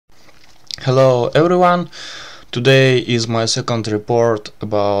Hello everyone, today is my second report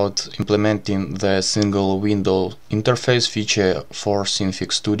about implementing the single window interface feature for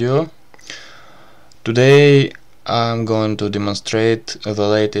Synfig Studio. Today I'm going to demonstrate the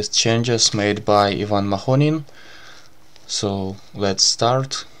latest changes made by Ivan Mahonin. So let's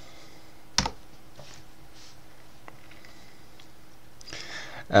start.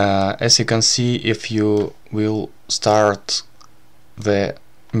 As you can see, if you will start the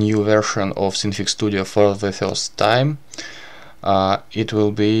new version of Synfig Studio for the first time, it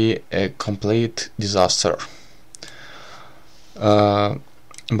will be a complete disaster.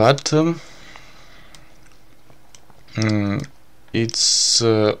 But it's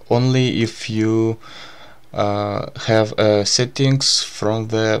only if you have settings from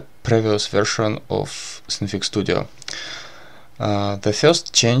the previous version of Synfig Studio. The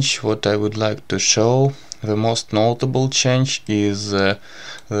first change what I would like to show, the most notable change, is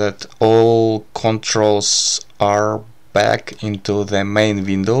that all controls are back into the main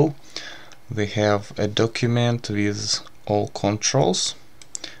window. We have a document with all controls,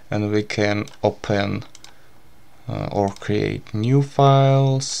 and we can open or create new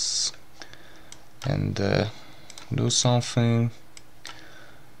files and do something,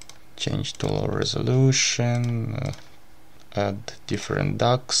 change tool resolution, add different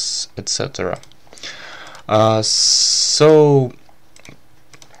docs, etc.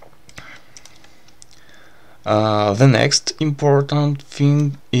 The next important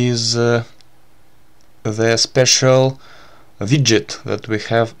thing is the special widget that we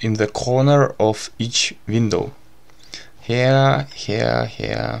have in the corner of each window. Here,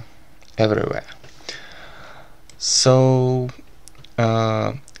 everywhere. So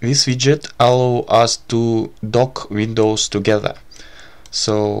this widget allows us to dock windows together.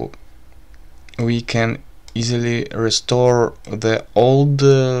 So we can easily restore the old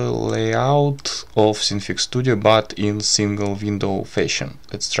layout of Synfig Studio, but in single window fashion.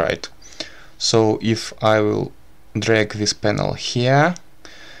 Let's try it. So if I will drag this panel here,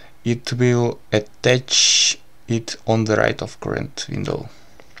 it will attach it on the right of current window,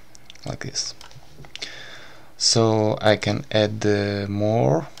 like this. So I can add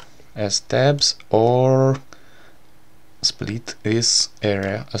more as tabs or split this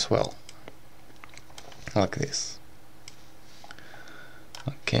area as well, like this.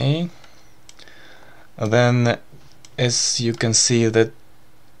 Okay, then as you can see, the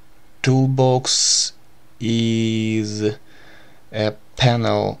toolbox is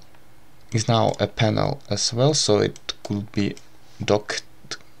now a panel as well, so it could be docked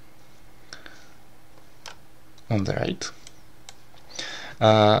on the right.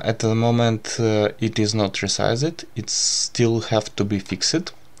 At the moment it is not resized, it still have to be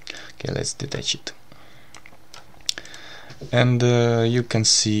fixed. Okay, let's detach it. And you can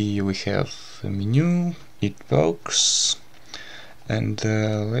see we have a menu, it works, and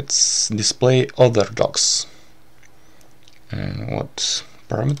let's display other docs. And what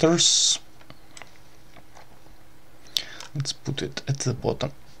parameters? Let's put it at the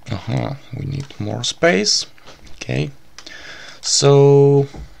bottom. We need more space. Okay, so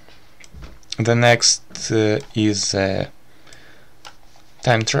the next is a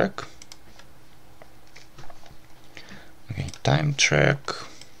time track. Okay, time track.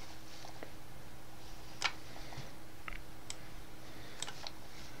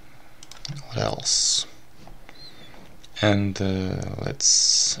 What else? And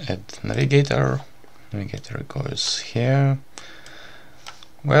let's add navigator. Navigator goes here.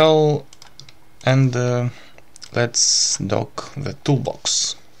 Well, and let's dock the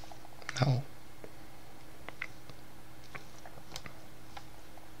toolbox now.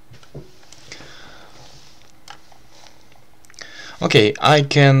 Okay, I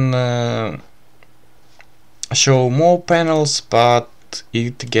can show more panels, but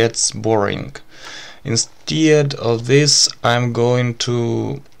it gets boring. Instead of this, I'm going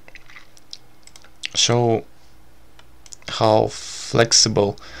to show how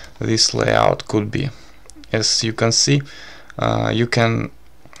flexible this layout could be. As you can see, you can,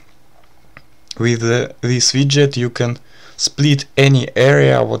 with this widget, you can split any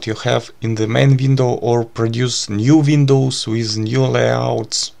area what you have in the main window or produce new windows with new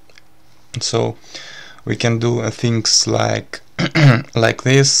layouts. So we can do things like like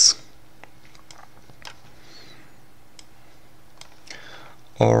this,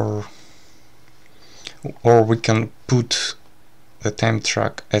 or we can put the time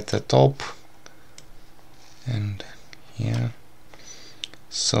track at the top and here.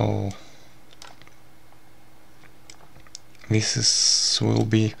 So this will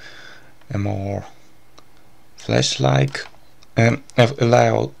be a more flash-like have a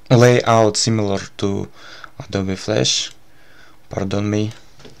layout similar to Adobe Flash, pardon me.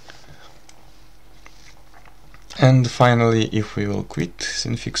 And finally, if we will quit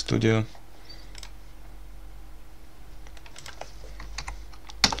Synfig Studio,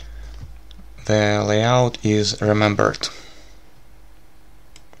 the layout is remembered,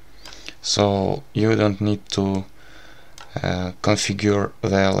 so you don't need to configure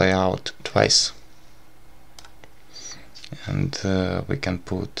the layout twice. And we can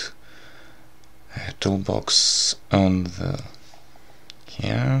put a toolbox on the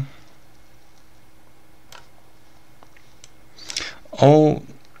here. Oh,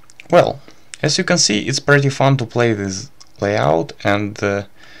 well, as you can see, it's pretty fun to play this layout, and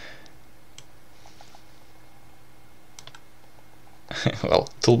well,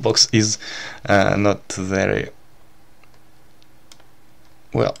 toolbox is not very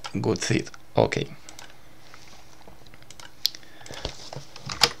well good fit. Okay.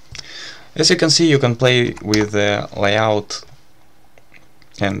 As you can see, you can play with the layout,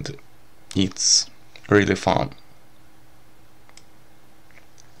 and it's really fun.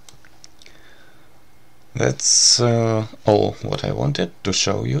 That's all what I wanted to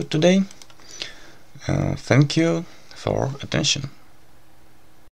show you today. Thank you for attention.